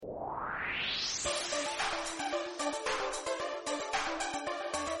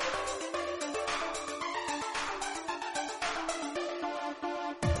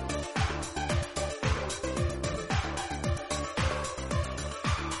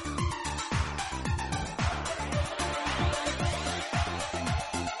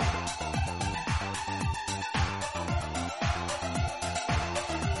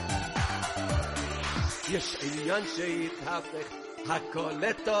יש עניין שהתהפך הכל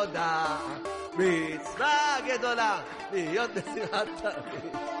לתודה, מצווה גדולה להיות בשמחת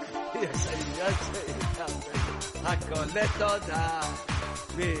תמיד. יש עניין שהתהפך הכל לתודה,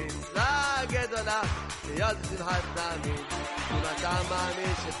 מצווה גדולה להיות בשמחת תמיד. אם אתה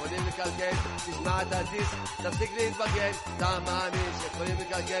מאמין שיכולים לקלקל, תשמע את הדיסק, תפסיק להתבגן. אתה מאמין שיכולים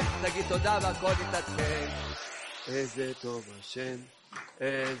לקלקל, תגיד תודה והכל יתעדכן. איזה טוב השם,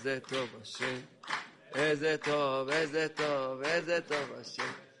 איזה טוב השם, איזה טוב, איזה טוב, איזה טוב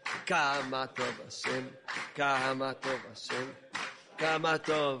השם. כמה טוב השם, כמה טוב השם, כמה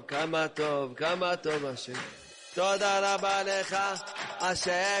טוב, כמה טוב, כמה טוב השם. תודה רבה לך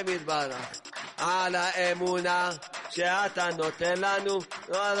השם יתברך על האמונה שאתה נותן לנו.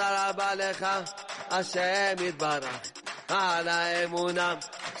 תודה רבה לך השם יתברך על האמונה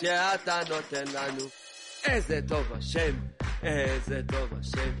שאתה נותן לנו. איזה טוב השם, איזה טוב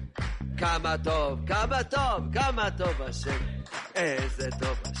השם, כמה טוב, כמה טוב, כמה טוב השם. איזה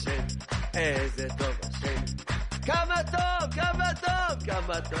טוב השם, איזה טוב השם, כמה טוב, כמה טוב,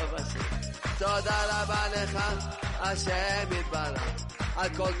 כמה טוב השם. תודה רבה לך השם יתברך על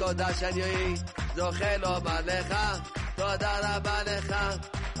כל תודה שאני זוכה לומר לך. תודה רבה לך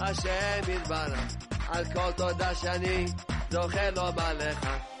השם יתברך על כל תודה שאני זוכה לומר לך.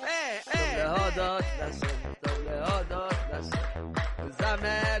 טוב להודות לשם, טוב להודות לשם,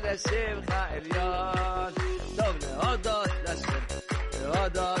 זמר לשמך עליון. טוב להודות לשם,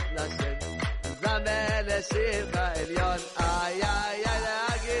 להודות לשם, זמר לשמך עליון. איי איי איי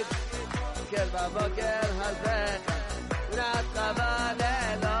להגיד כל בבוקר הזה ונתך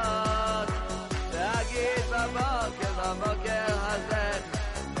בלילות, להגיד בבוקר בבוקר הזה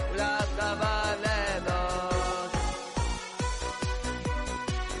ונתך בלילות.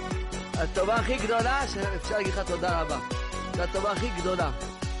 הטובה הכי גדולה שאפשר להגיד לך תודה רבה, זו הטובה הכי גדולה.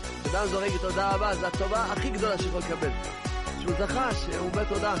 אדם זורק תודה רבה, זו הטובה הכי גדולה שיכול לקבל, שהוא זכה, שהוא אומר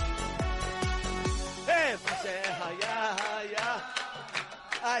תודה. איפה שהיה היה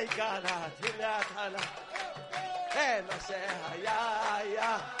אי קראתי להתחלה, איפה שהיה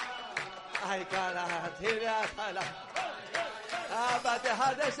היה אי קראתי להתחלה. אבא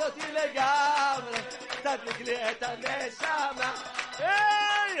תחדש אותי לגמרי, תדליק לי את הנשמה.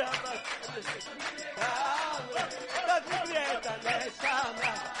 היי אבא תחדש אותי לגמרי, תדליק לי את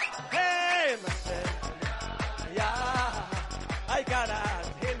הנשמה. היי מה שהיה אי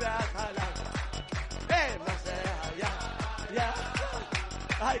קראתי להתחלה, היי מה שהיה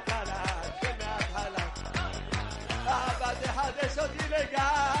היי קראתי להתחלה. אבא תחדש אותי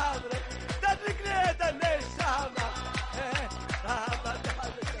לגמרי, תדליק לי את הנשמה. אבא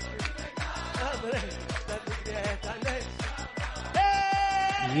תחדש אותי לגמרי, תדליק לי את הנשמה.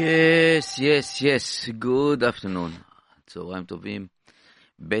 Yes. Good afternoon. צהריים טובים.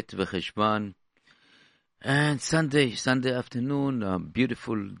 ב' בחשבון. And Sunday afternoon, a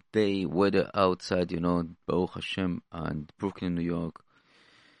beautiful day, weather outside, Baruch Hashem, and Brooklyn, New York.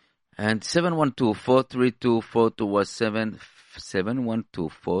 And 712-432-4217,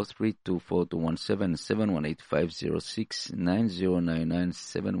 712-432-4217, 718-506-9099,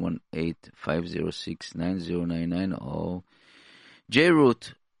 718-506-9099, or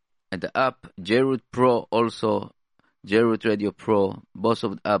JRoot, and the app, JRoot Pro also, JRoot Radio Pro, both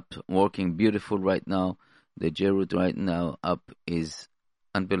of the app working beautiful right now. The JRoot right now app is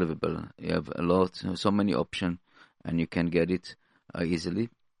unbelievable. You have so many options, and you can get it easily.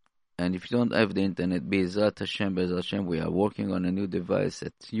 And if you don't have the internet, Be'ezrat Hashem, we are working on a new device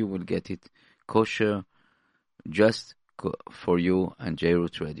that you will get it kosher, just for you and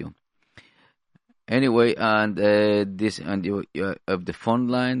JRoot Radio. Anyway, and you have the phone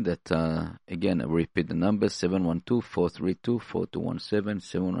line that, again, I repeat the number, 712-432-4217,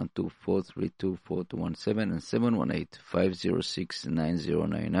 712-432-4217, and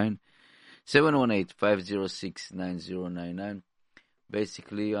 718-506-9099, 718-506-9099.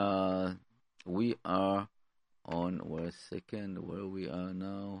 Basically, we are on, where we are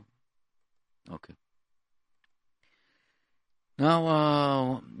now. Okay.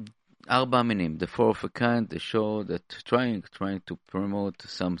 Now, Arba Minim, the four of a kind, the show that trying to promote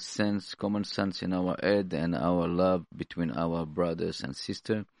some sense, common sense in our head and our love between our brothers and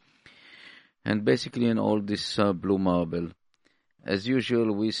sisters. And basically in all this blue marble. As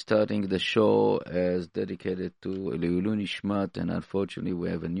usual, we're starting the show as dedicated to Leilu Nishmat, and unfortunately we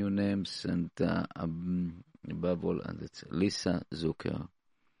have a new names, and above all, and it's Lisa Zucker.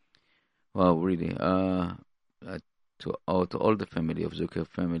 Wow, really. To all the family of Zucker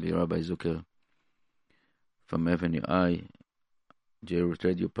family, Rabbi Zucker from Avenue I, JRoot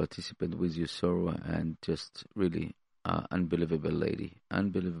Radio participate with you, Sorrow, and just really unbelievable lady,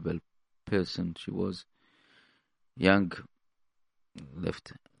 unbelievable person she was. young,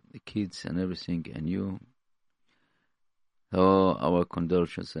 left the kids and everything, and you. So our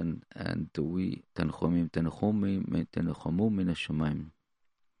condolences and we תנחומו מן השמיים.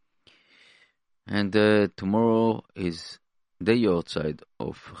 And tomorrow is the yahrzeit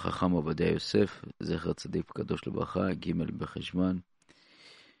of Chacham Ovadia Yosef, Zecher Tzadik Kadosh Lebracha, Gimel Becheshvan.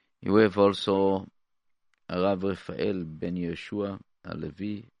 You have also Arav Rafael ben Yeshua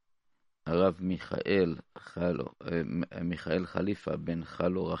Halevi, Arav Michael Khalifa ben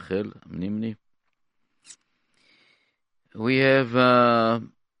Chalo Rachel Nimni. We have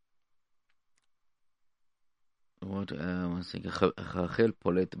one second, Rachel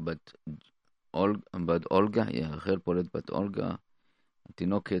Polet בת Olga, רחל פולט בת אולגה,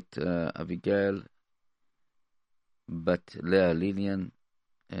 התינוקת אביגיל, בת לאה ליליאן,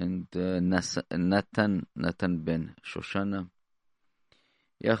 and נתן בן שושנה,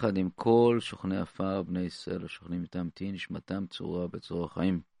 יחד עם כל שוכני עפר בני ישראל השוכנים איתם, תהי נשמתם צרורה בצרור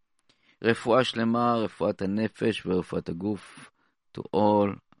החיים. רפואה שלמה, רפואת הנפש ורפואת הגוף to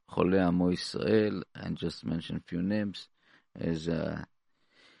all חולי עמו ישראל, and just mention a few names, as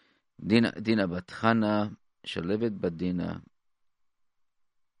דינה בת חנה, שלבת בת דינה,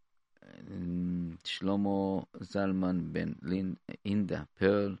 שלמה זלמן בן אינדה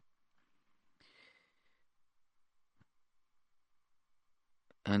פרל,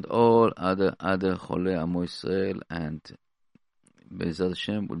 and all other חולי עמו ישראל, and בעזרת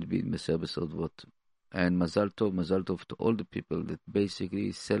השם will be מסר בסודות. And mazal tov to all the people that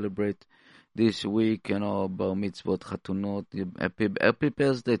basically celebrate this week, bar mitzvot, chatunot. Happy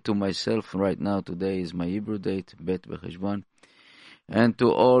birthday to myself right now. Today is my Hebrew date, Bet Becheshvan. And to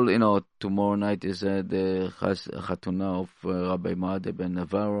all, tomorrow night is the chatuna of Rabbi Maadeh ben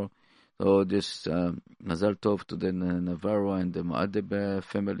Navarro. So just mazal tov to the Navarro and the Maadeh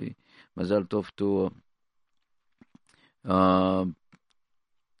family. Mazal tov to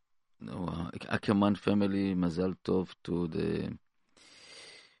Ackerman family. Mazal tov to the...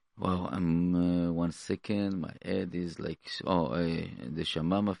 Wow, I'm 1 second. My head is like the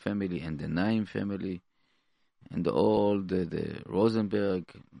Shamama family and the Naim family, and all the Rosenberg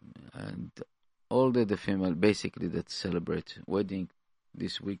and all the family basically that celebrate wedding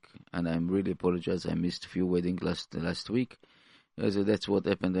this week. And I'm really apologize. I missed a few weddings last week. So that's what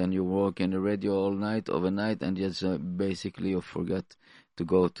happened. And you work in the radio all night, overnight, and just basically you forgot to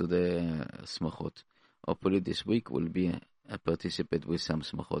go to the smachot. Hopefully this week will be. I participate with some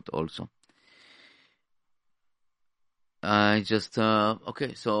smachot also. I just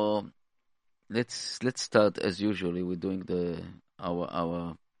okay. So let's start as usually. We're doing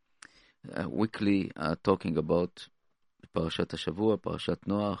our weekly talking about Parashat Hashavua, Parashat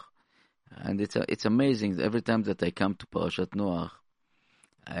Noach, and it's amazing. Every time that I come to Parashat Noach,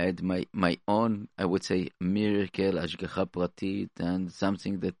 I had my own, I would say, miracle, hashgacha pratit, and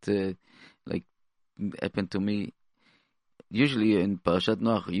something that like happened to me. Usually in Parashat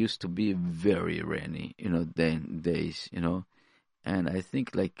Noach used to be very rainy, days, and I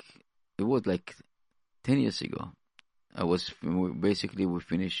think like it was like 10 years ago.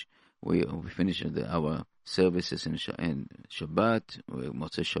 We finished our services in Shabbat,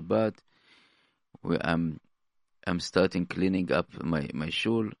 Motzei Shabbat. I'm starting cleaning up my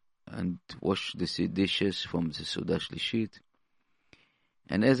shul and wash the dishes from the Suda Shlishit.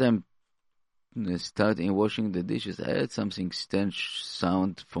 And as I'm starting washing the dishes, I heard something strange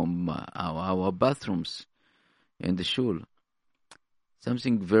sound from our bathrooms in the shul.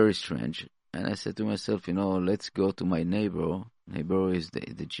 Something very strange. And I said to myself, let's go to my neighbor. Neighbor is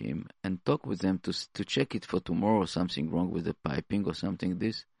the gym, and talk with them to check it for tomorrow. Something wrong with the piping or something.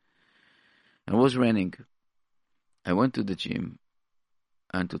 It was raining. I went to the gym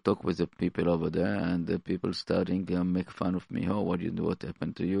and to talk with the people over there, and the people starting make fun of me. Oh, what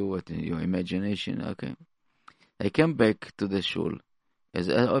happened to you? What in your imagination? Okay. I came back to the shul. As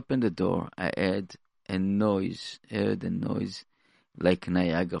I opened the door, I heard a noise like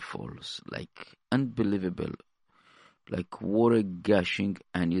Niagara Falls, like unbelievable, like water gushing,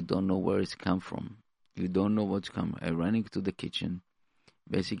 and you don't know where it's come from. You don't know what's come. I ran into the kitchen.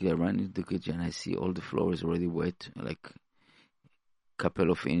 Basically, I ran into the kitchen. I see all the floor is already wet, like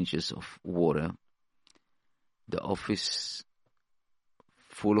couple of inches of water. The office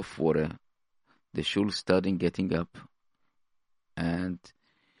full of water. The shul starting getting up, and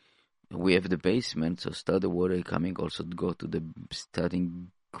we have the basement, so start the water coming also to go to the starting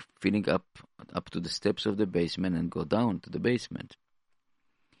filling up to the steps of the basement and go down to the basement.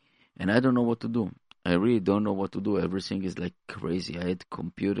 And I don't know what to do. I really don't know what to do. Everything is like crazy. I had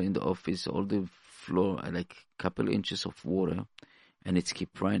computer in the office, all the floor, like couple inches of water. and it's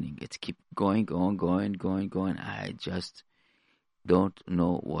keep running. It's keep going on, going. I just don't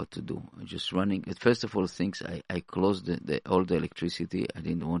know what to do. I'm just running. First of all, things I closed all the electricity. I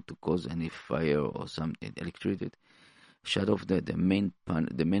didn't want to cause any fire or something. Electricity. Shut off the main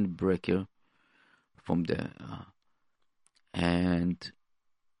breaker from the and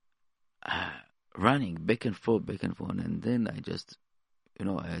running back and forth, and then I just,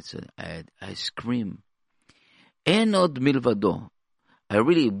 I scream, "En od milvado!" A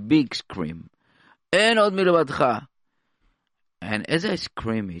really big scream, "En od milvadcha!" And as I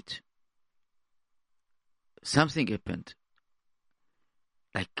scream it, something happened.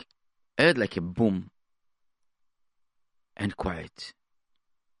 I heard like a boom and quiet.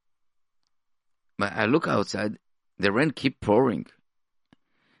 But I look outside, the rain keep pouring.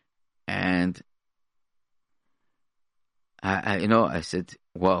 And I said,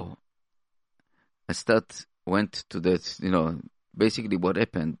 wow. Went to that, basically what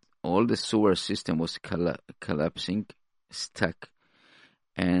happened, all the sewer system was collapsing, stuck,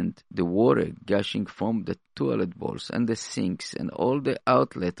 and the water gushing from the toilet bowls and the sinks and all the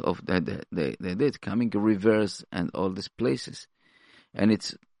outlet of the coming reverse and all these places. And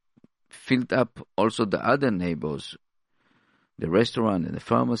it's filled up also the other neighbors, the restaurant and the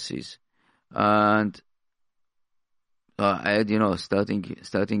pharmacies. And I had,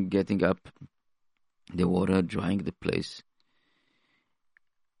 starting getting up the water, drying the place.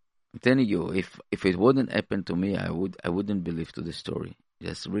 I'm telling you, if it wouldn't happen to me, I wouldn't believe to the story.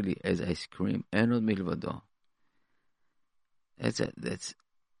 Just really, as I scream, "Enod milvado." It's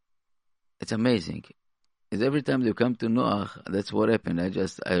amazing. It's every time you come to Noach, that's what happened.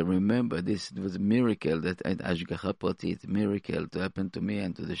 I remember this was a miracle that at Ashgacha Pratit, miracle to happen to me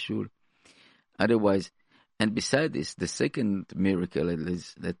and to the shul. Otherwise, and beside this, the second miracle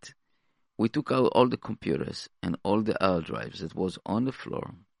is that we took out all the computers and all the hard drives that was on the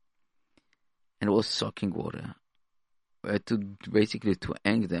floor and it was soaking water. We had to basically to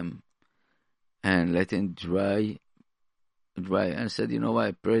hang them and let them dry. And I said,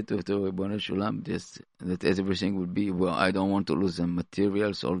 I pray to Ribono Shel Olam just that everything would be well. I don't want to lose the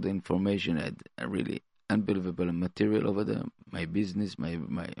materials, all the information. I had a really unbelievable material over there. My business, my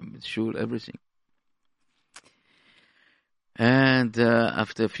shul, everything. And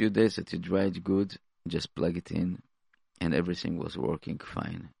after a few days that it dried good, just plug it in, and everything was working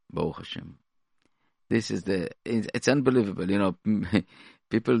fine. Baruch Hashem. It's unbelievable.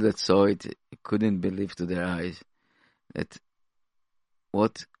 People that saw it couldn't believe to their eyes that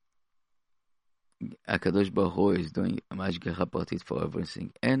what HaKadosh Baruch Hu is doing, Ashgacha Pratit for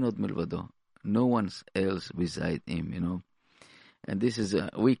everything. En od milvado. No one else beside him, And this is,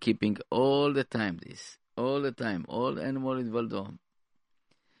 we keeping all the time this. All the time. All animal in Valdo.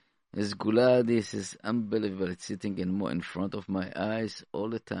 This gula, this is unbelievable. It's sitting in front of my eyes all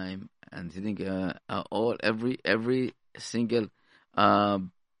the time. And sitting every single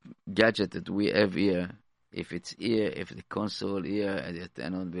gadget that we have here, if it's here, if the console here,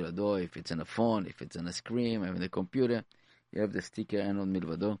 Enon Milvado, if it's on a phone, if it's on a screen, on the computer, you have the sticker Enon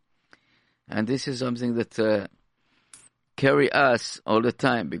Milvado. And this is something that carry us all the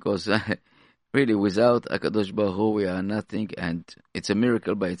time, because really without HaKadosh Baruch Hu we are nothing, and it's a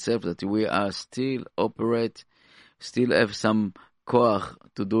miracle by itself that we are still operate, still have some koach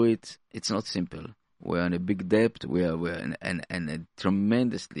to do it. It's not simple. We're in a big debt. We're in a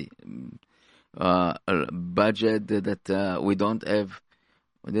tremendously budget that we don't have.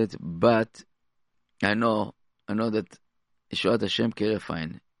 But I know that Yeshuat Hashem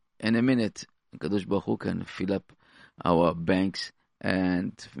Kerefine. In a minute, Kadosh Baruch Hu can fill up our banks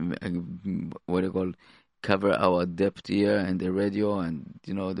and cover our debt here and the radio and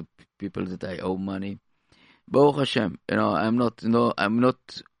the people that I owe money. Baruch Hashem, I'm not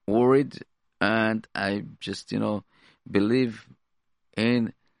worried, and I just believe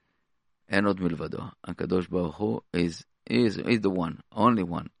in Enod Milvado. And Kadosh Baruch Hu is the one, only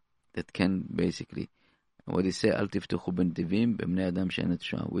one that can basically. What they say, Al tiftuchu b'ntivim b'bnei adam she'en et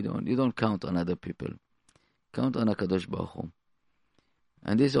shah. You don't count on other people. Count on HaKadosh Baruch Hu.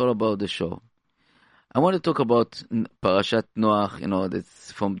 And this is all about the show. I want to talk about Parashat Noach.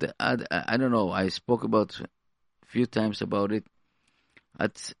 That's from the I don't know. I spoke about a few times about it.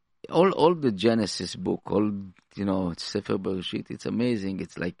 At all the Genesis book, Sefer Bereshit. It's amazing.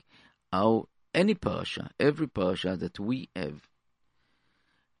 It's like how any parasha, every parasha that we have,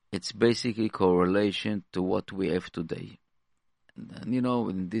 it's basically correlation to what we have today. And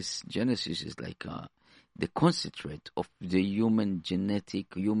in this Genesis is like the concentrate of the human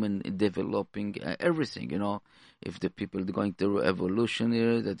genetic, human developing, everything, If the people are going through evolution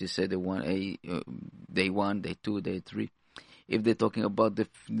here, that you say day one, day two, day three, if they're talking about the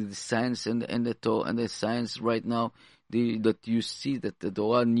science and the Torah and the science right now, that you see that the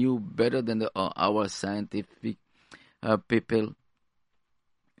Torah knew better than our scientific people.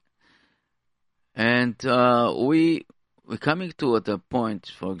 And we're coming to at a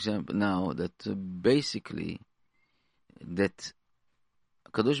point, for example, now that basically that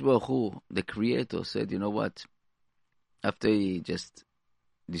Kadosh Baruch Hu, the Creator, said, you know what? After he just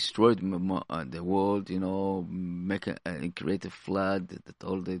destroyed the world, create a flood that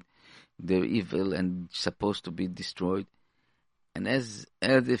all the evil and supposed to be destroyed, and as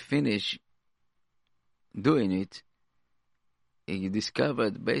they finish doing it, he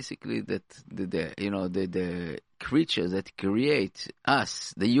discovered basically that the creatures that create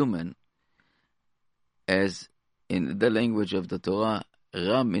us, the human, as in the language of the Torah,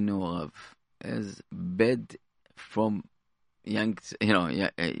 Ra minu Rav, as bad from young,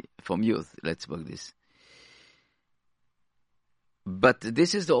 from youth. Let's put this. But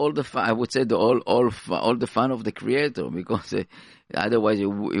this is all the fun. I would say all the fun of the Creator, because otherwise it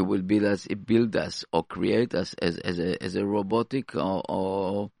will build us or create us as a robotic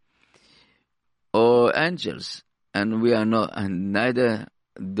or angels, and we are not, and neither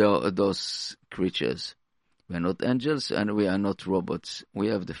those creatures. We are not angels and we are not robots. We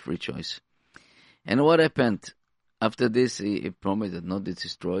have the free choice. And what happened after this? He promised that not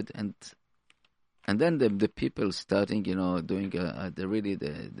destroyed, and then the people starting, doing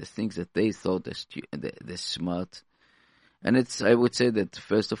the things that they thought they're smart. And I would say that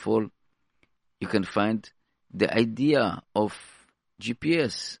first of all, you can find the idea of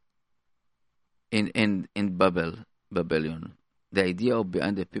GPS in Babylon. The idea of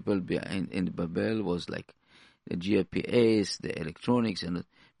behind the people in Babel was like the GPS, the electronics, and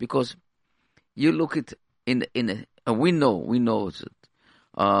because you look at we know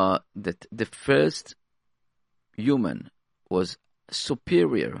that the first human was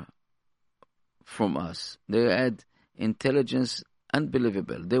superior from us. They had intelligence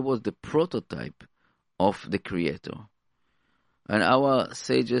unbelievable. They was the prototype of the Creator. And our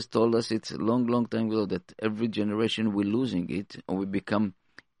sages told us it's a long time ago that every generation we're losing it, and we become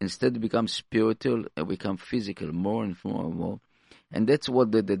spiritual, and become physical more and more and more. And that's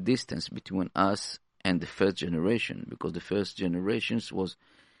what the distance between us and the first generation, because the first generations was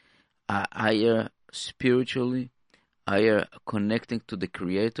higher spiritually, higher connecting to the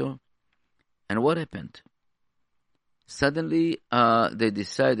Creator. And what happened? Suddenly they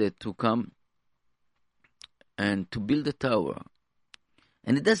decided to come and to build a tower.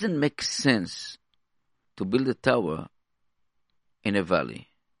 And it doesn't make sense to build a tower in a valley.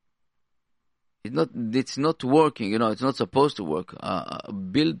 It's not working, it's not supposed to work.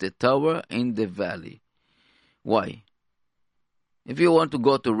 Build a tower in the valley. Why? If you want to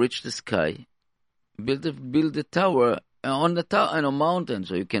go to reach the sky, build a tower on a mountain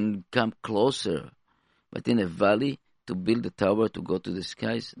so you can come closer. But in a valley, to build a tower to go to the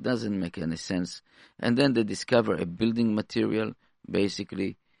skies doesn't make any sense. And then they discover a building material,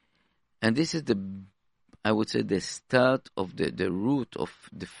 basically. And this is I would say, the start of the root of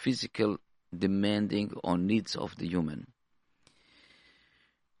the physical demanding or needs of the human.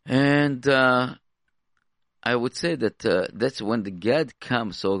 And I would say that that's when the God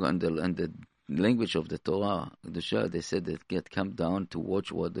comes. So on the language of the Torah, they said that God come down to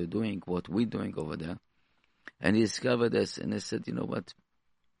watch what they're doing, what we're doing over there. And he discovered us, and he said, you know what,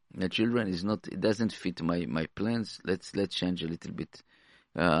 the children it doesn't fit my plans. Let's change a little bit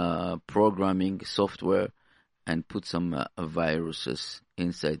programming software and put some viruses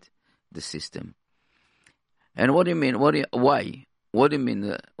inside the system. And what do you mean? Why? What do you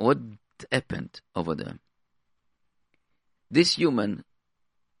mean? What happened over there? This human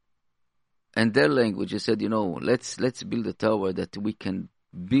and their language, they said, let's build a tower that we can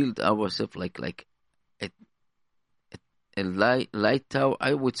build ourselves like a light tower.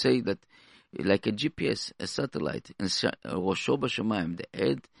 I would say that like a GPS, a satellite, and Rosho b'shamayim, the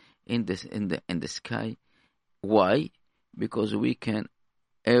head in the sky. Why? Because we can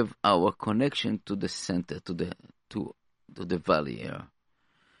have our connection to the center, to the valley here.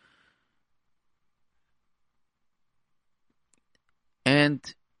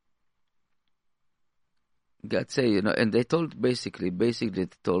 And God say, and they told basically they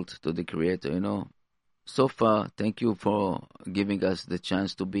told to the Creator, so far, thank you for giving us the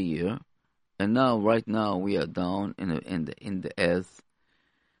chance to be here, and right now, we are down in the earth.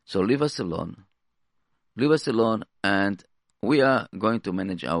 So leave us alone, and we are going to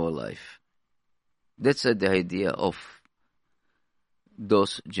manage our life. That's the idea of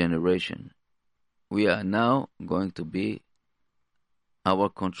those generation. We are now going to be our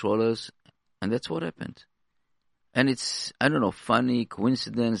controllers, and that's what happened. And it's, I don't know, funny,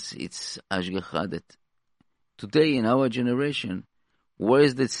 coincidence, it's Ashgacha that today in our generation, where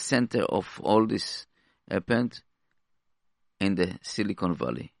is the center of all this happened? In the Silicon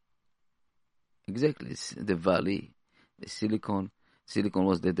Valley. Exactly, it's the valley, the silicon. Silicon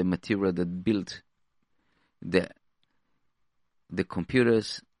was the material that built the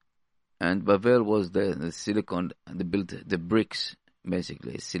computers, and Bavel was the silicon that built the bricks,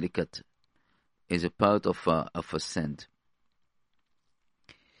 basically. Silicate is a part of a sand.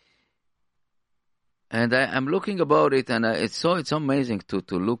 And I'm looking about it, and it's amazing to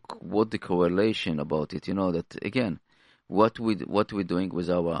look what the correlation about it. That again, what we're doing with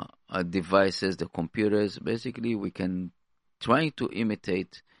our devices, the computers, basically we can try to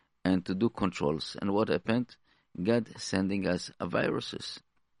imitate and to do controls. And what happened? God sending us viruses.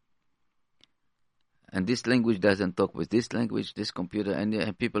 And this language doesn't talk with this language, this computer,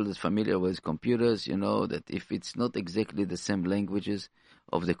 and people that's familiar with computers, that if it's not exactly the same languages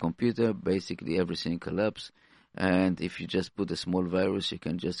of the computer, basically everything collapses. And if you just put a small virus, you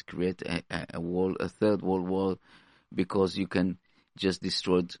can just create a third world war, because you can just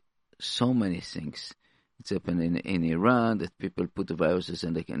destroy so many things. It's happened in Iran that people put the viruses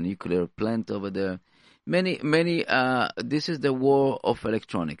in a nuclear plant over there. Many. This is the war of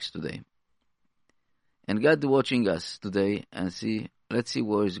electronics today. And God watching us today and let's see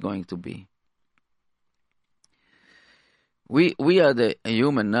where it's going to be. We are the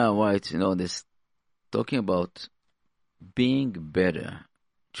human now, right? This talking about being better,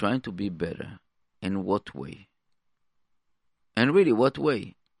 trying to be better. In what way? And really, what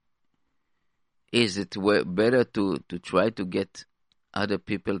way? Is it better to try to get other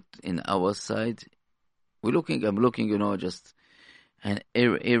people in our side? I'm looking, just an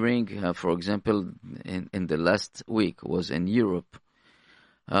hearing, for example, in the last week was in Europe,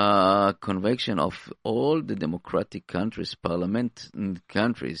 convention of all the democratic countries, parliament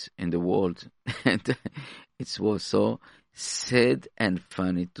countries in the world. And it was so sad and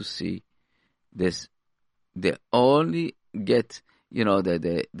funny to see this. They only get,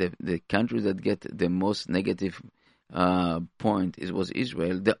 the country that get the most negative point was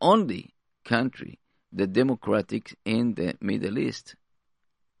Israel, the only country, the democratic in the Middle East.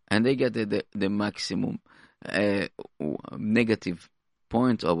 And they get the maximum negative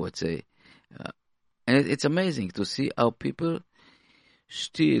point, I would say. And it's amazing to see how people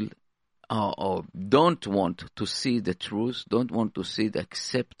still or don't want to see the truth, don't want to see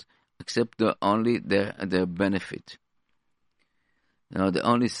accept only their benefit. The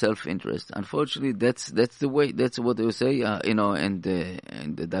only self-interest. Unfortunately, that's the way. That's what they say. In the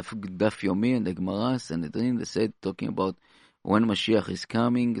Daf Yomi and the Gemara Sanhedrin, they said, talking about when Mashiach is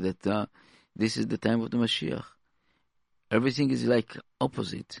coming, that this is the time of the Mashiach. Everything is like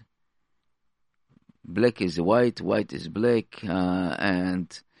opposite. Black is white, white is black,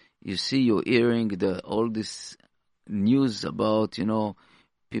 and you're hearing all this news about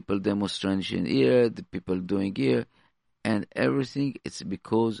people demonstration here, the people doing here. And everything, it's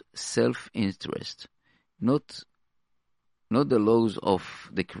because self-interest, not the laws of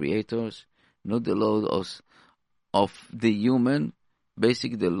the creators, not the laws of the human,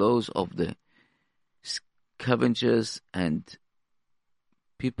 basically the laws of the scavengers and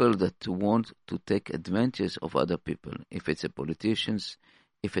people that want to take advantage of other people. If it's a politicians,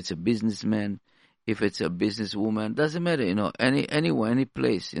 if it's a businessman, if it's a businesswoman, doesn't matter, anywhere, any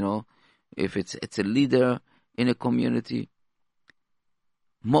place, if it's a leader in a community,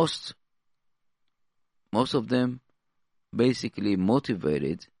 most of them basically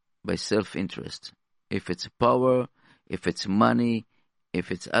motivated by self-interest. If it's power, if it's money,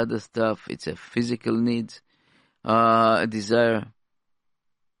 if it's other stuff, it's a physical need, a desire.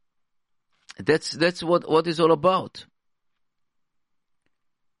 That's what it's all about.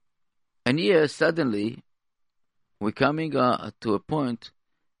 And here suddenly we're coming to a point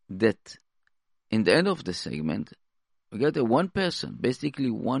that in the end of the segment, we got one person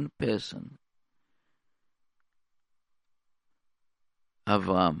have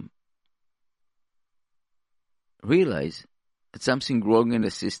realized that something wrong in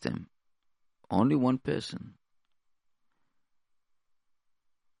the system. Only one person.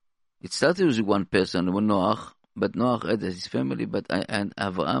 It started with one person, Noach, but Noach had his family, and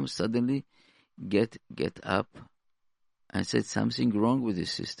Avraham suddenly get up and said something wrong with the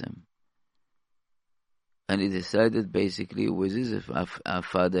system. And he decided basically with his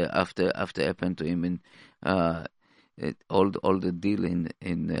father, after happened to him in all the deal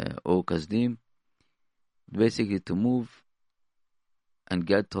in Or Kasdim, basically to move, and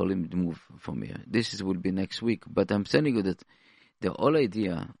God told him to move from here. Will be next week, but I'm telling you that the whole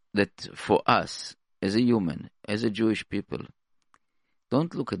idea that for us, as a human, as a Jewish people,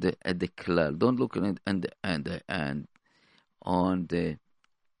 don't look at the klal. Don't look at and on the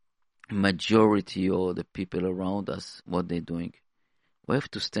majority or the people around us, what they're doing. We have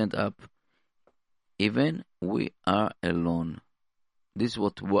to stand up, even we are alone. This is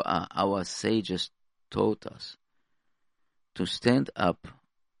what our sages taught us, to stand up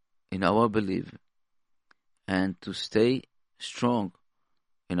in our belief and to stay strong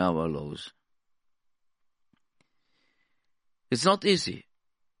in our laws. It's not easy.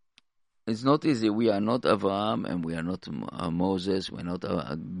 It's not easy. We are not Abraham and we are not Moses. We're not,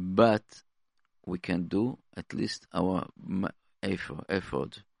 but we can do at least our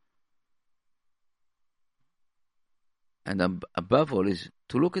effort. And above all is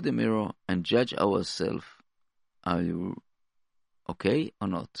to look at the mirror and judge ourselves. Are you okay or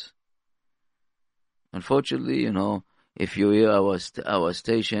not? Unfortunately, if you hear our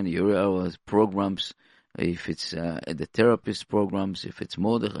station, you hear our programs, if it's the therapist programs, if it's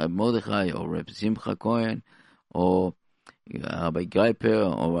Mordechai or Reb Simcha Cohen or Rabbi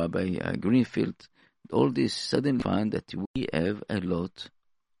Greiper or Rabbi Greenfield, all this suddenly find that we have a lot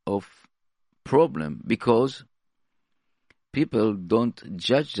of problem because people don't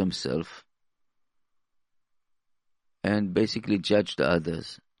judge themselves and basically judge the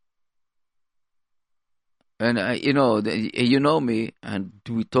others. And you know me, and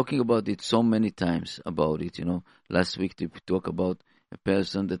we're talking about it so many times about it. Last week we talked about a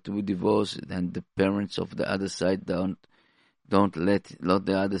person that we divorced, and the parents of the other side don't let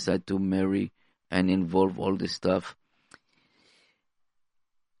the other side to marry and involve all this stuff.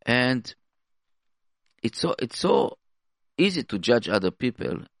 And it's so easy to judge other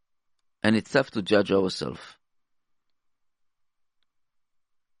people, and it's tough to judge ourselves.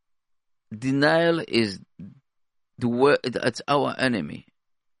 Denial is that's our enemy.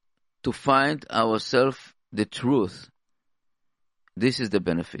 To find ourselves the truth, this is the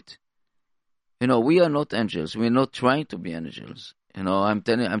benefit. We are not angels. We're not trying to be angels. I'm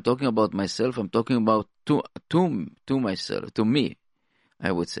talking about myself. I'm talking about to myself, to me,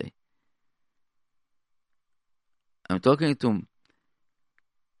 I would say. I'm talking to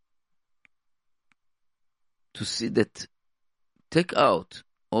see that, take out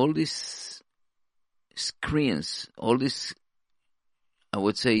all these screens, all these, I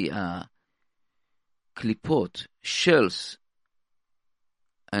would say, klipot, shells,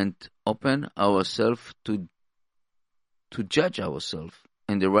 and open ourselves to judge ourselves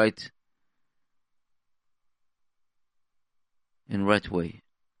in the right way.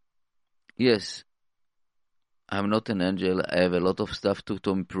 Yes, I'm not an angel. I have a lot of stuff to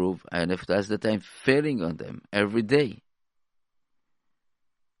improve, and if that's that, I'm failing on them every day.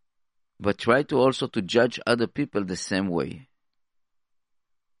 But try to also to judge other people the same way.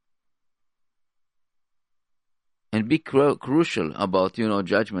 And be crucial about,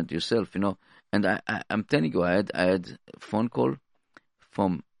 judgment yourself, And I'm telling you, I had a phone call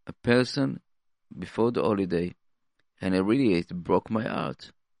from a person before the holiday, and it broke my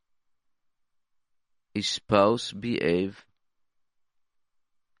heart. His spouse behaved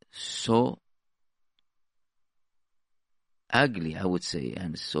so ugly, I would say,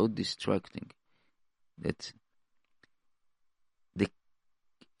 and so distracting that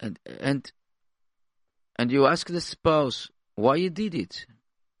and you ask the spouse why you did it,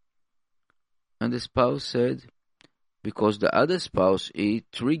 and the spouse said, because the other spouse, he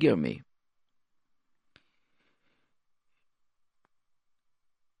triggered me.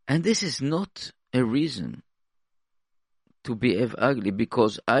 And this is not a reason to behave ugly,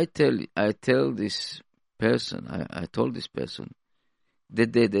 because I told this person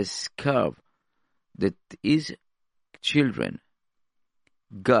that the scar that his children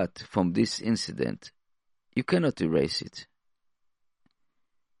got from this incident, you cannot erase it.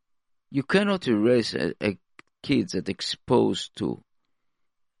 You cannot erase a kid that exposed to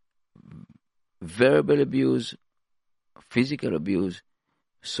verbal abuse, physical abuse,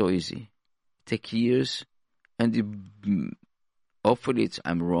 so easy. Take years, and hopefully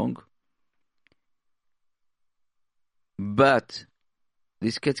I'm wrong. But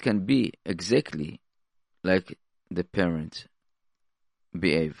these kids can be exactly like the parents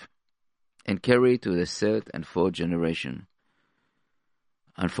behave and carry to the third and fourth generation,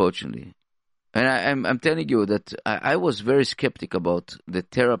 unfortunately. And I'm telling you that I was very skeptic about the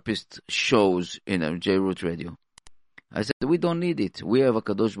therapist shows in JRoot Radio. I said, we don't need it. We have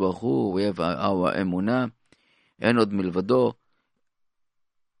HaKadosh Baruch Hu, we have our emunah, en od milvado.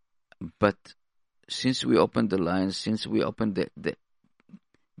 But since we opened the lines, since we opened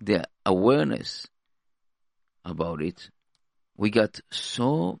the awareness about it, we got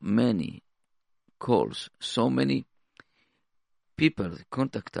so many calls, so many people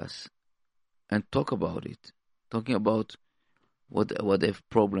contact us and talk about it, talking about what they have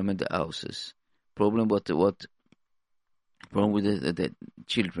problem in the houses, problem with the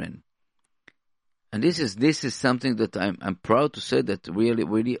children. And this is something that I'm proud to say that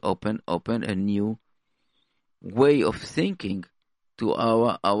really open a new way of thinking to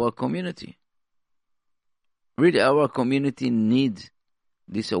our community. Really, our community needs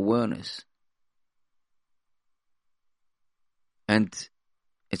this awareness. And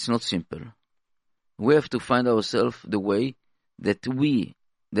it's not simple. We have to find ourselves the way that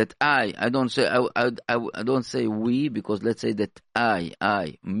I don't say we, because let's say that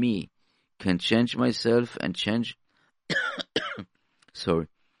me can change myself and change sorry.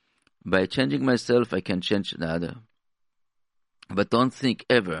 By changing myself I can change the other. But don't think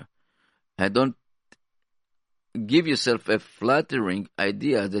ever, don't give yourself a flattering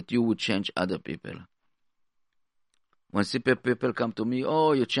idea that you would change other people. When people come to me,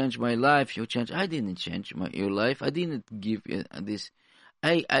 oh, you changed my life, I didn't change your life, I didn't give you this.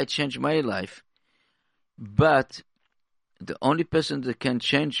 I changed my life. But the only person that can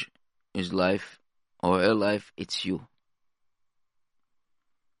change his life or her life, it's you.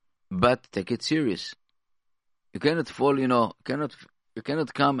 But take it serious. You cannot fall, you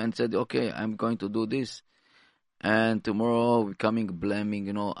cannot come and say, okay, I'm going to do this, and tomorrow we're coming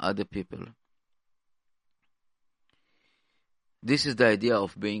blaming, other people. This is the idea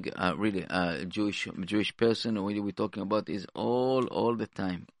of being really a Jewish person. What we're talking about is all the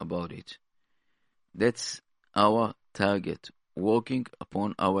time about it. That's our target, working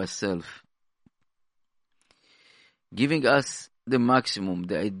upon ourselves, giving us the maximum,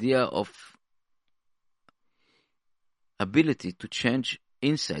 the idea of ability to change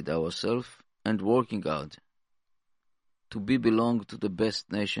inside ourselves and working hard to belong to the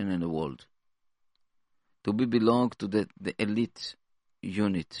best nation in the world, to belong to the elite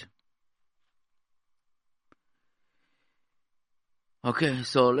unit. Okay,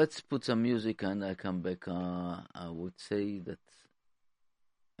 so let's put some music and I come back. I would say that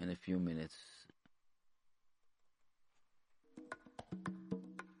in a few minutes.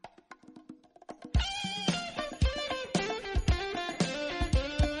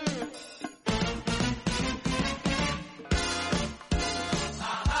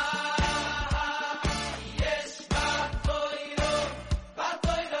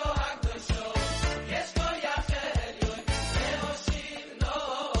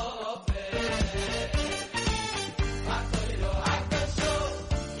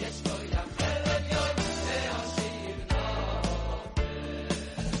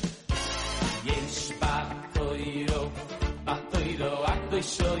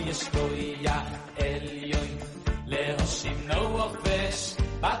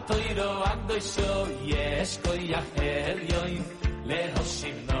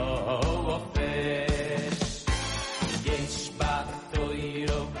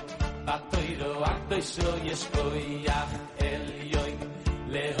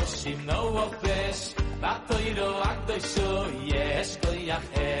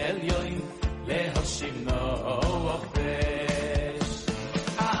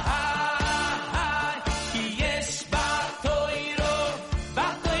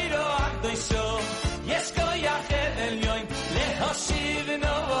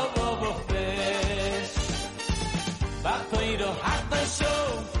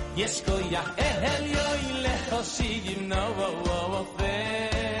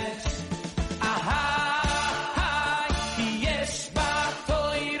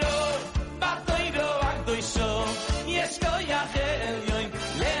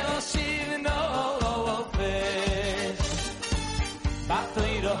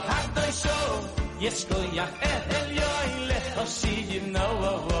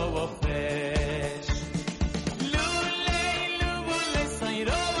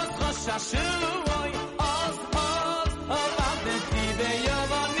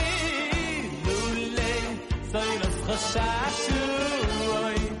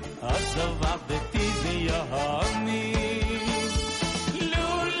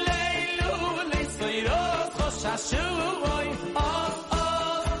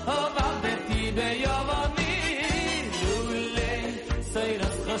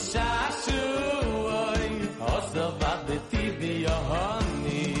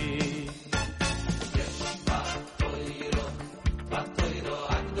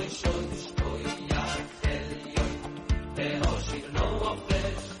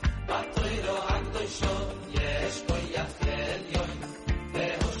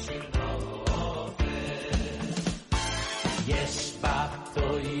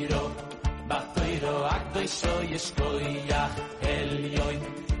 יש koyach elyon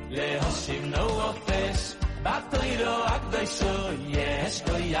lehosim no ofes batoiro akdoisho yes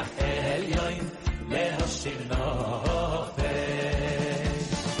koyach elyon lehosim no ofes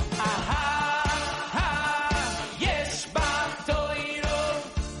aha yes batoiro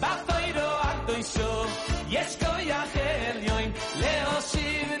akdoisho yes koyach elyon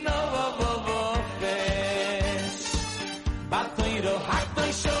lehosim no ofes batoiro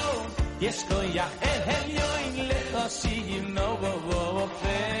akdoisho yes koyach elyon lehosim no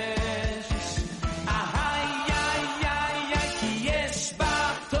ofes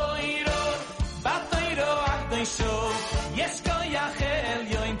yes koyach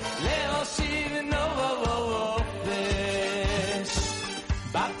elyon leosim no ofes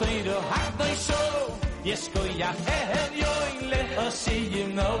batoiro hakdoisho yes koyach elyon leosim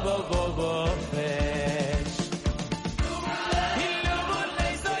no ofes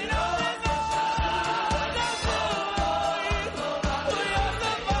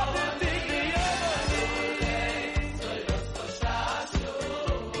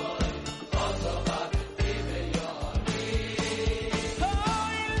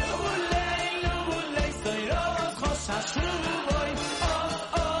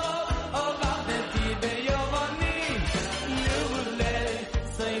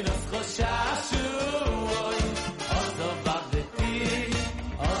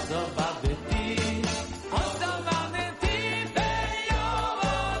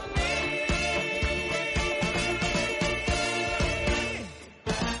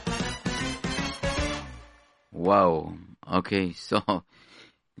Wow. Okay, so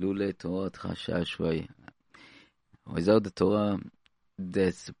Lule Torah Chashashvai. Without the Torah,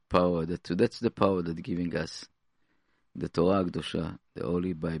 that's the power. That's the power that's giving us the Torah Kedosha, the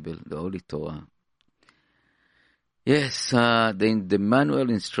Holy Bible, the Holy Torah. Yes, the manual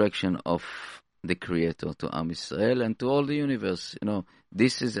instruction of the Creator to Am Yisrael and to all the universe. You know,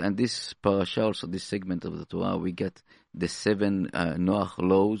 this parasha, also this segment of the Torah, we get the 7 Noach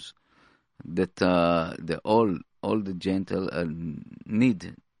laws that all the gentle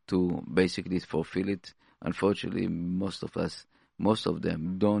need to basically fulfill it. Unfortunately, most of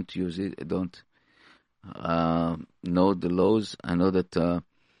them don't use it, don't know the laws. I know that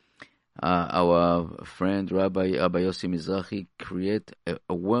our friend Rabbi Yossi Mizrahi create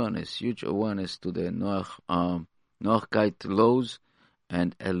huge awareness to the Noachite laws,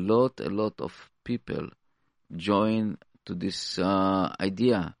 and a lot of people join to this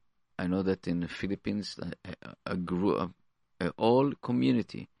idea. I know that in the Philippines, a whole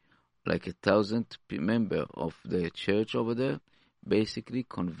community, like 1,000 members of the church over there, basically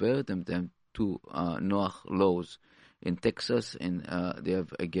convert them to Noach laws. In Texas, they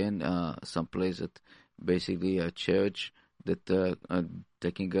have again some place that basically a church that are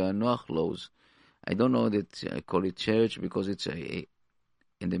taking Noach laws. I don't know that I call it church because it's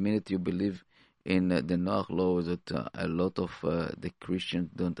in the minute you believe in the Noach laws that a lot of the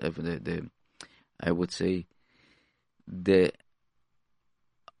Christians don't have the I would say the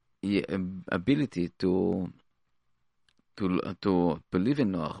ability to believe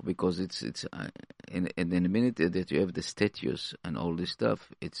in Noach, because it's in the minute that you have the status and all this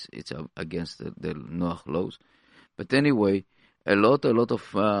stuff, it's against the Noach laws. But anyway, a lot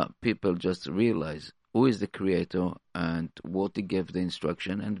of people just realize who is the Creator and what He gave the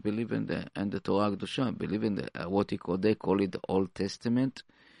instruction, and believe in the Torah Kedosha, believe in what they call it the Old Testament.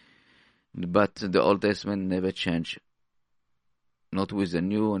 But the Old Testament never changed. Not with the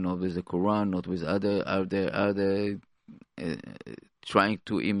New, not with the Quran, not with other trying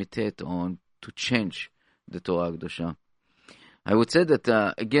to imitate or to change the Torah Kedosha. I would say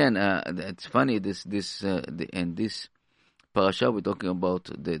that again, it's funny. In this parasha we're talking about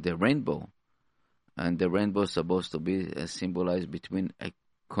the rainbow, and the rainbow is supposed to be symbolized between a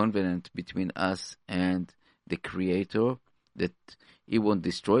covenant between us and the Creator, that He won't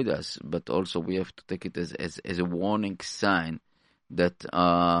destroy us, but also we have to take it as a warning sign that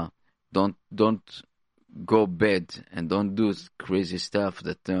don't go bad and don't do crazy stuff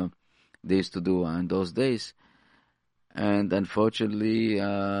that they used to do in those days. And unfortunately,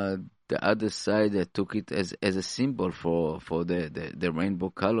 the other side took it as a symbol for the rainbow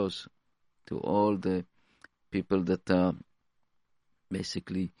colors to all the people that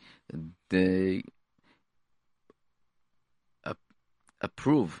basically they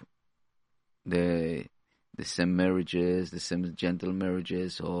approve the same marriages, the same gentle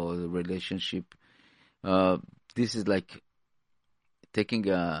marriages, or the relationship. This is like taking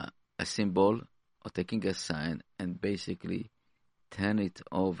a symbol or taking a sign and basically turn it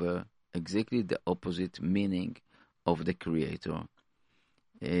over exactly the opposite meaning of the Creator.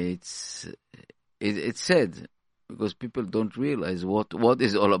 It's said because people don't realize what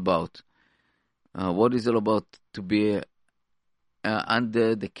is all about. What is all about to be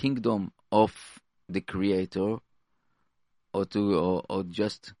under the kingdom of the Creator, or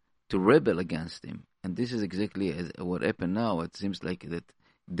just to rebel against Him. And this is exactly what happened now. It seems like that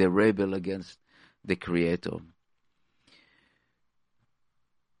they rebel against the Creator.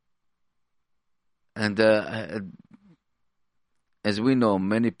 And as we know,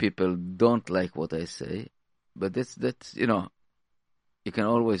 many people don't like what I say, but that's you can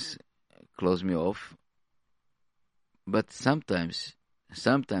always close me off. But sometimes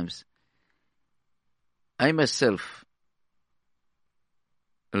I myself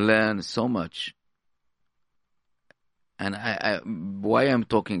learn so much. And why I'm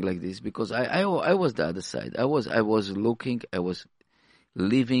talking like this, because I was the other side. I was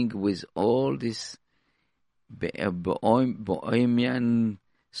living with all this Bohemian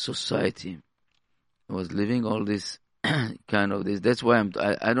society. I was living all this kind of this. That's why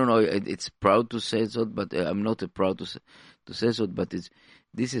I don't know. It's proud to say so, but I'm not proud to say so. But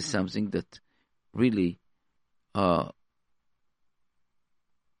this is something that really have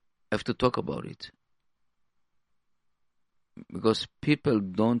to talk about it, because people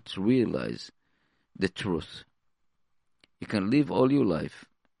don't realize the truth. You can live all your life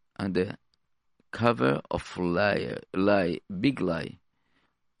under cover of big lie,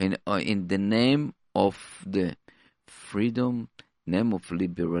 in the name of the freedom, name of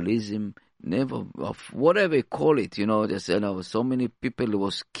liberalism, name of whatever you call it. There's so many people who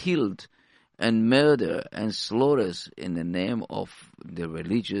was killed and murdered and slaughtered in the name of the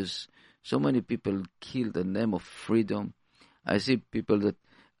religious. So many people killed in the name of freedom. I see people that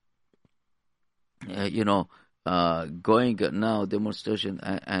going now demonstration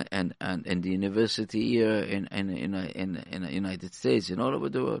and the university here in the United States and all over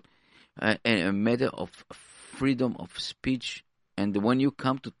the world, a matter of freedom of speech. And when you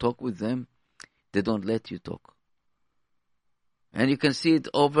come to talk with them, they don't let you talk. And you can see it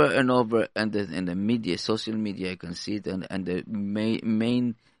over and over, and in the media, social media, you can see it, and the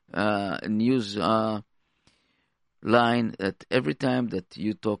main news line, that every time that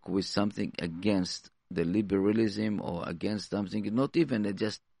you talk with something against the liberalism or against something, not even, they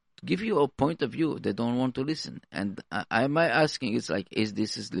just give you a point of view, they don't want to listen. And I'm asking, it's like, is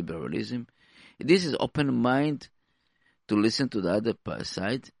this liberalism? This is open mind to listen to the other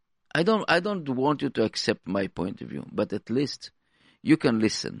side. I don't want you to accept my point of view, but at least you can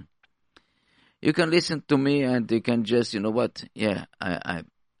listen. You can listen to me, and you can just, I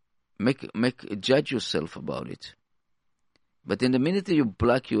judge yourself about it. But in the minute you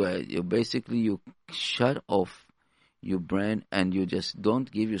block you basically you shut off your brain, and you just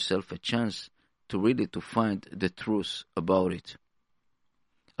don't give yourself a chance to really to find the truth about it,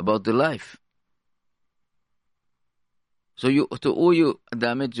 about the life. So you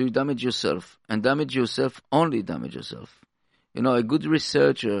damage yourself, and damage yourself, only damage yourself. A good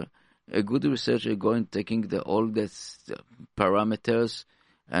researcher going taking all these parameters,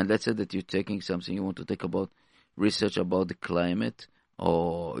 and let's say that you're taking something, you want to take about research about the climate,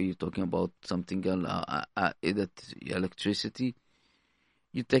 or you're talking about something that electricity.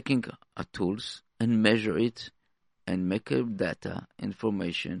 You're taking tools and measure it, and make a data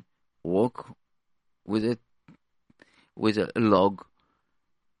information, work with it with a log,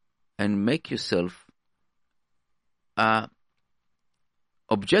 and make yourself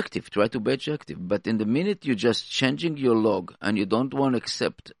objective. Try to be objective. But in the minute you're just changing your log, and you don't want to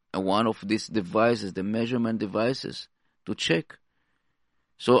accept one of these devices, the measurement devices, to check,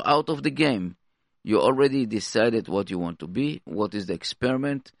 so out of the game. You already decided what you want to be, what is the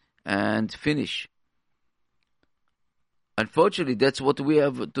experiment, and finish. Unfortunately, that's what we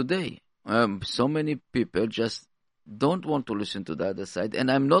have today. So many people just don't want to listen to the other side. And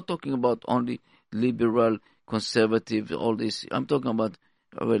I'm not talking about only liberal, conservative, all this. I'm talking about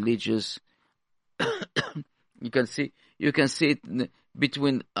religious. You can see it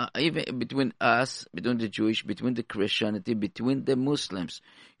between even between us, between the Jewish, between the Christianity, between the Muslims.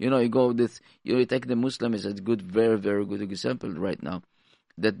 You take the Muslims as a very, very good example right now,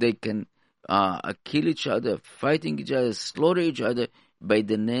 that they can kill each other, fighting each other, slaughter each other by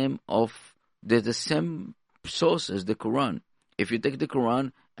the name of the same sources, the Quran. If you take the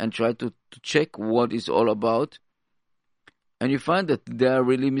Quran and try to check what it's all about, and you find that they are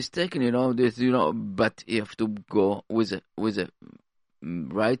really mistaken, but you have to go with a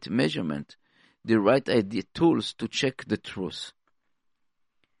right measurement, the right idea, tools to check the truth.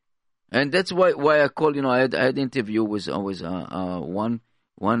 And that's why I call, I had an interview with always one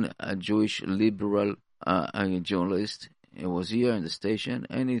Jewish liberal journalist. He was here in the station,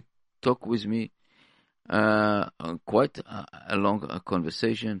 and he talked with me quite a long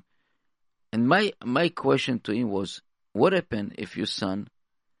conversation. And my question to him was, what happened if your son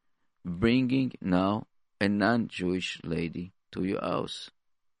bringing now a non-Jewish lady to your house?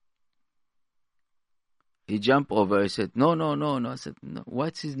 He jumped over. He said, no. I said, no.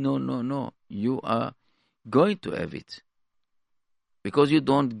 What is no? You are going to have it. Because you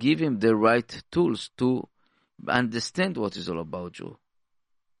don't give him the right tools to understand what is all about Jew,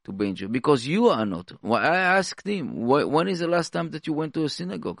 to be Jew. Because you are not. I asked him, when is the last time that you went to a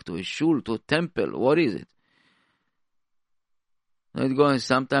synagogue, to a shul, to a temple? What is it? It's going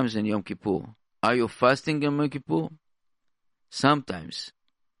sometimes in Yom Kippur. Are you fasting in Yom Kippur? Sometimes.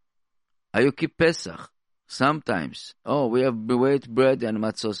 Are you keep Pesach? Sometimes. Oh, we ate bread and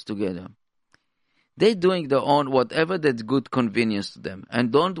matzos together. They're doing their own, whatever that's good convenience to them,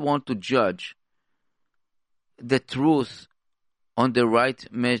 and don't want to judge the truth on the right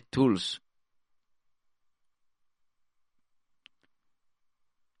tools.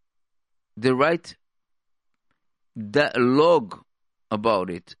 The right log about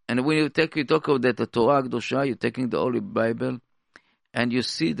it. And when you talk about that, the Torah Kedosha, you're taking the Holy Bible, and you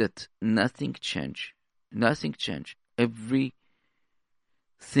see that nothing changed. Nothing changed. Every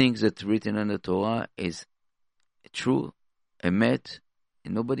thing that's written in the Torah is true, emet,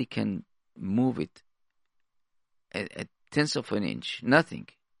 and nobody can move it a tenth of an inch. Nothing.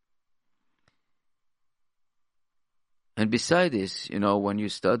 And beside this, when you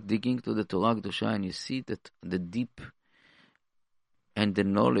start digging to the Torah Kedosha and you see that the deep and the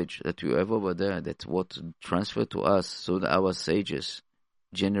knowledge that you have over there, that's what transferred to us, so that our sages,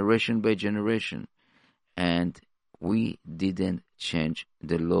 generation by generation, and we didn't change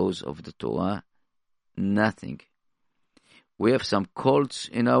the laws of the Torah. Nothing. We have some cults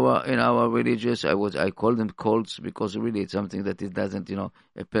in our religious. I call them cults because really it's something that it doesn't.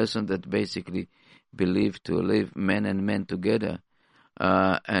 A person that basically believe to live man and man together,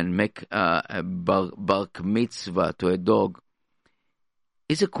 and make a bar mitzvah to a dog,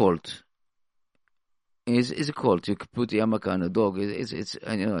 is a cult. Is a cult. You could put yarmulke on a dog.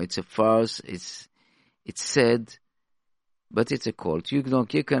 It's a farce. It's sad, but it's a cult. You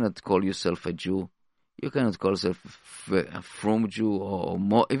cannot call yourself a Jew. You cannot call yourself a from Jew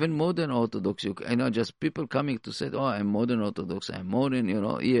or even modern Orthodox. Just people coming to say, "Oh, I'm modern Orthodox. I'm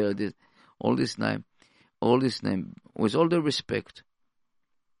modern." All this name, with all the respect.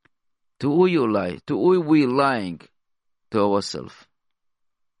 To who you lie? To who we lying to ourselves?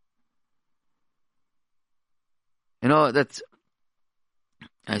 That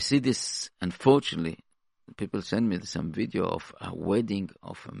I see this, unfortunately. People send me some video of a wedding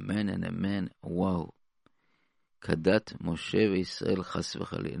of a man and a man. Wow. Kadat Moshe Israel Chas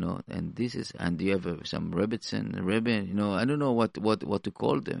v'chali, and this is, and you have some rabbis and Rebbe, I don't know what to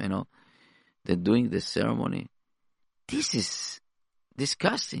call them, they're doing the ceremony. This is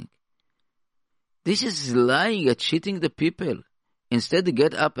disgusting. This is lying and cheating the people. Instead to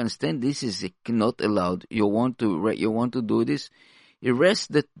get up and stand, this is not allowed. You want to do this, erase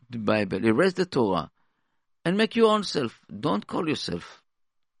the Bible, erase the Torah, and make your own self. Don't call yourself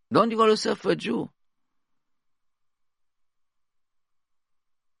a Jew.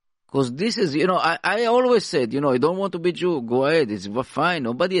 Because this is, I always said, you don't want to be Jew, go ahead, it's fine.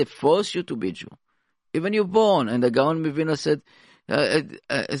 Nobody forced you to be Jew. Even you're born. And the Gaon Mivina said, said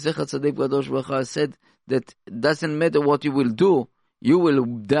that doesn't matter what you will do, you will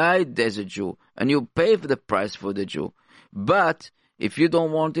die as a Jew, and you pay for the price for the Jew. But if you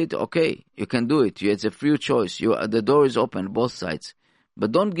don't want it, okay, you can do it. It's a free choice. The door is open, both sides.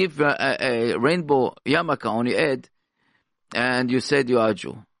 But don't give a rainbow yarmulke on your head, and you said you are a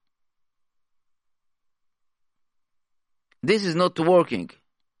Jew. This is not working.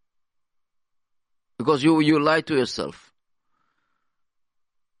 Because you lie to yourself.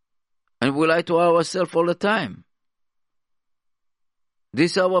 And we lie to ourselves all the time.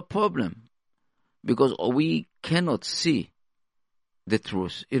 This is our problem. Because we cannot see the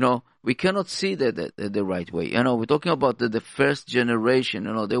truth. We cannot see the right way. We're talking about the first generation,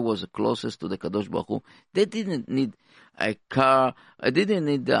 they was closest to the Kadosh Baruch Hu. They didn't need a car. They didn't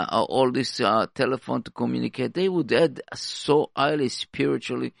need all this telephone to communicate. They would add so highly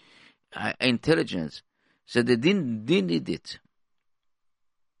spiritually intelligence. So they didn't need it.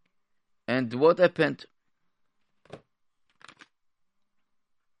 And what happened?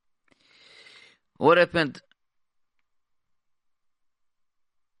 What happened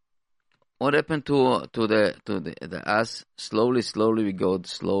to the us? Slowly we go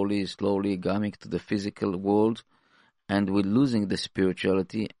slowly coming to the physical world, and we're losing the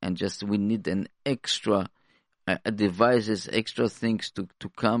spirituality, and just we need an extra devices, extra things to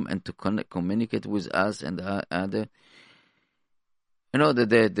come and to communicate with us and other.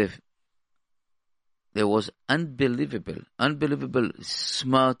 That there was unbelievable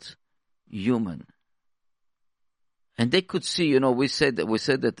smart human, and they could see. We said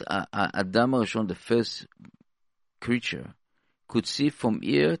that Adam Rishon, the first creature, could see from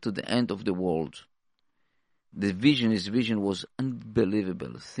here to the end of the world. His vision was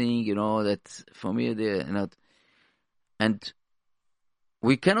unbelievable thing. That from here there, and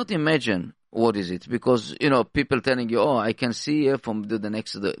we cannot imagine. What is it? Because, people telling you, I can see here from the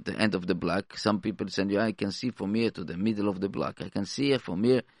next to the end of the block. Some people saying, I can see from here to the middle of the block. I can see here from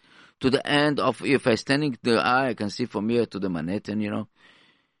here to the end of, if I standing the eye, I can see from here to the Manhattan,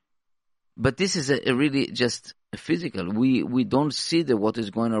 But this is a really just physical. We don't see what is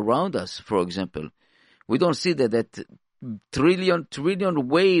going around us, for example. We don't see that trillion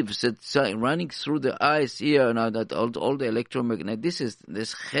waves that's running through the eyes here now, that all the electromagnetic. This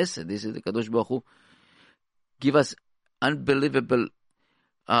chesed. This is the Kadosh Baruch Hu give us unbelievable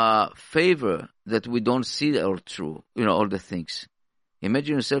favor that we don't see or through all the things.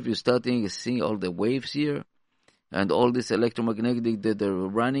 Imagine yourself, you're starting seeing all the waves here and all this electromagnetic that they're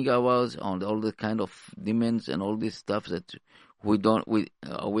running hours on all the kind of demons and all this stuff that we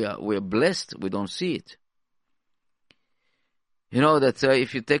are blessed. We don't see it. That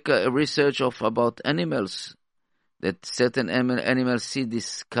if you take a research about animals, that certain animals see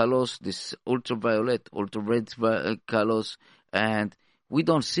these colors, this ultraviolet, ultra-red colors, and we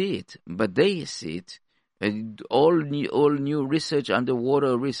don't see it, but they see it. And all new research,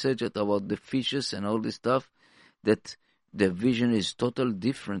 underwater research about the fishes and all this stuff, that their vision is totally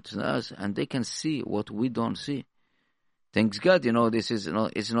different to us, and they can see what we don't see. Thanks God, this is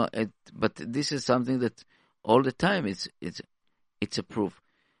it's not. But this is something that all the time it's a proof.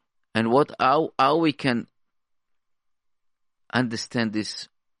 And how we can understand this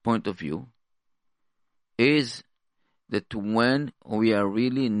point of view is that when we are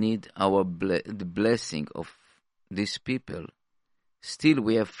really need the blessing of these people, still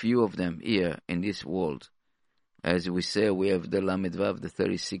we have few of them here in this world. As we say, we have the Lamed Vav, the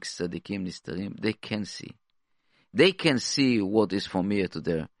 36 Tzadikim Nistarim. They can see. They can see what is from here to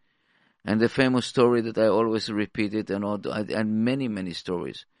there. And the famous story that I always repeat it, and many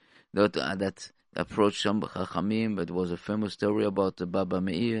stories that approached some Chachamim, but was a famous story about Baba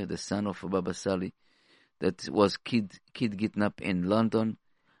Meir, the son of Baba Sali, that was kid kidnapped in London,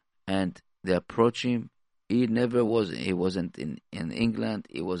 and they approached him. He wasn't in England,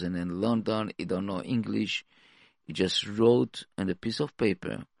 he wasn't in London, he don't know English. He just wrote on a piece of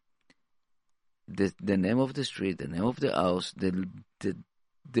paper the name of the street, the name of the house,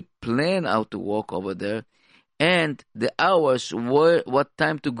 the plan how to walk over there, and the hours, what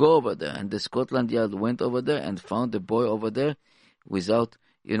time to go over there. And the Scotland Yard went over there and found the boy over there without,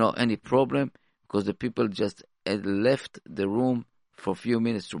 any problem, because the people just had left the room for a few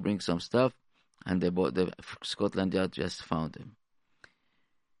minutes to bring some stuff, and the Scotland Yard just found him.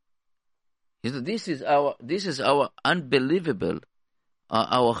 This is our unbelievable,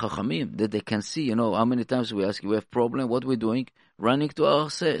 our Chachamim, that they can see. How many times we ask, we have problem, what we're doing? Running to our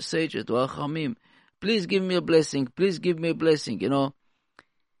sages, to our Chachamim. Please give me a blessing. Please give me a blessing.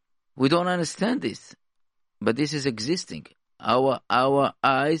 We don't understand this, but this is existing. Our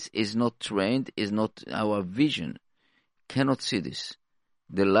eyes is not trained, is not our vision, cannot see this.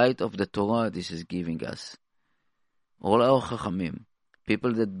 The light of the Torah, this is giving us. All our Chachamim,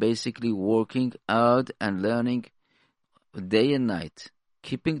 people that basically working out and learning day and night,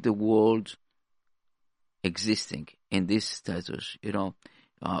 keeping the world existing in this status.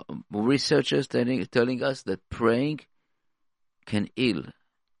 Researchers telling us that praying can heal.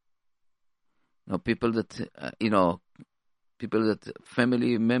 People that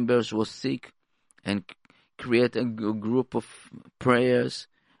family members was sick, and create a group of prayers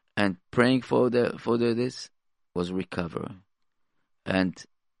and praying for this was recover. And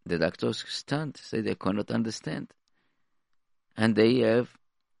the doctors say they cannot understand. And they have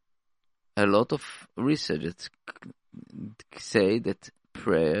a lot of research that say that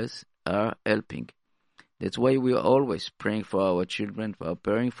prayers are helping. That's why we are always praying for our children,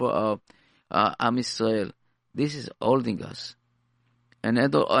 praying for our Am Yisrael. This is holding us. And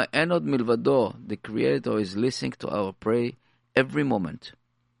Enod Milvado, the Creator, is listening to our prayer every moment.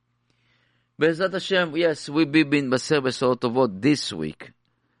 Be'ezrat Hashem, yes, we've been Baser Besorot Tovot this week.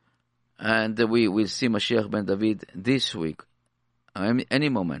 And we will see Mashiach ben David this week. Any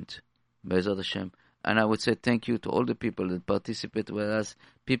moment. Be'ezrat Hashem. And I would say thank you to all the people that participate with us,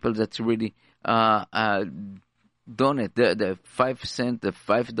 people that really donate the 5 cents, the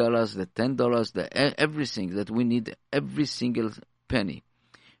 $5, the $10, everything that we need, every single penny.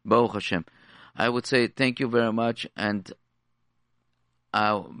 Baruch Hashem. I would say thank you very much. And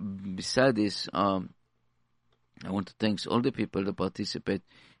beside this, I want to thank all the people that participate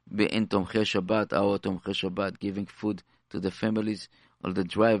in Tomchei Shabbat, our Tomchei Shabbat, giving food to the families, all the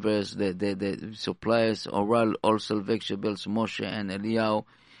drivers, the suppliers, Oral, also Vegetables, Moshe and Eliyahu,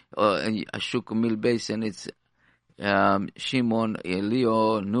 Ashuk Mil Basin, it's Shimon,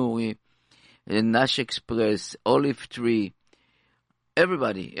 Leo, Nuri, Nash Express, Olive Tree,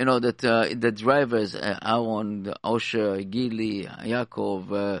 everybody, that the drivers, Aaron, Osher, Gili,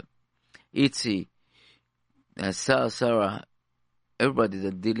 Yaakov, Itzi, Sarah, everybody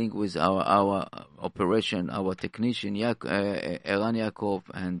that dealing with our operation, our technician, Eran Yaakov,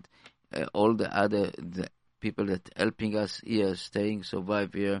 and all the people that helping us here, staying,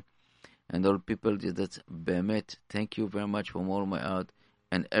 survive here, and all people that's bemet. Thank you very much from all my heart.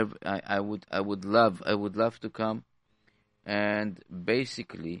 And I would love to come and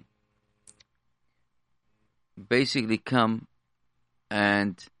basically come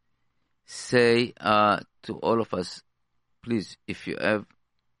and say to all of us, please, if you have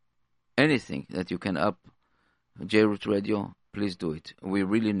anything that you can up JRoot Radio, please do it. We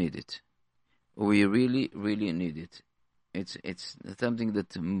really need it. We really, really need it. It's something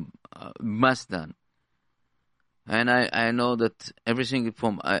that must done. And I know that everything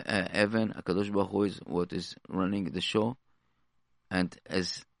from heaven, HaKadosh Baruch Hu is what is running the show. And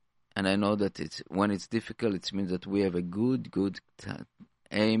I know that when it's difficult, it means that we have a good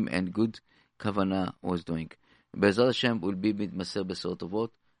aim and good kavanah was doing. Be'ezrat Hashem will be mitmaser besor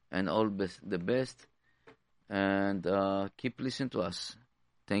tovot, and all the best. And keep listening to us.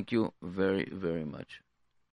 Thank you very, very much.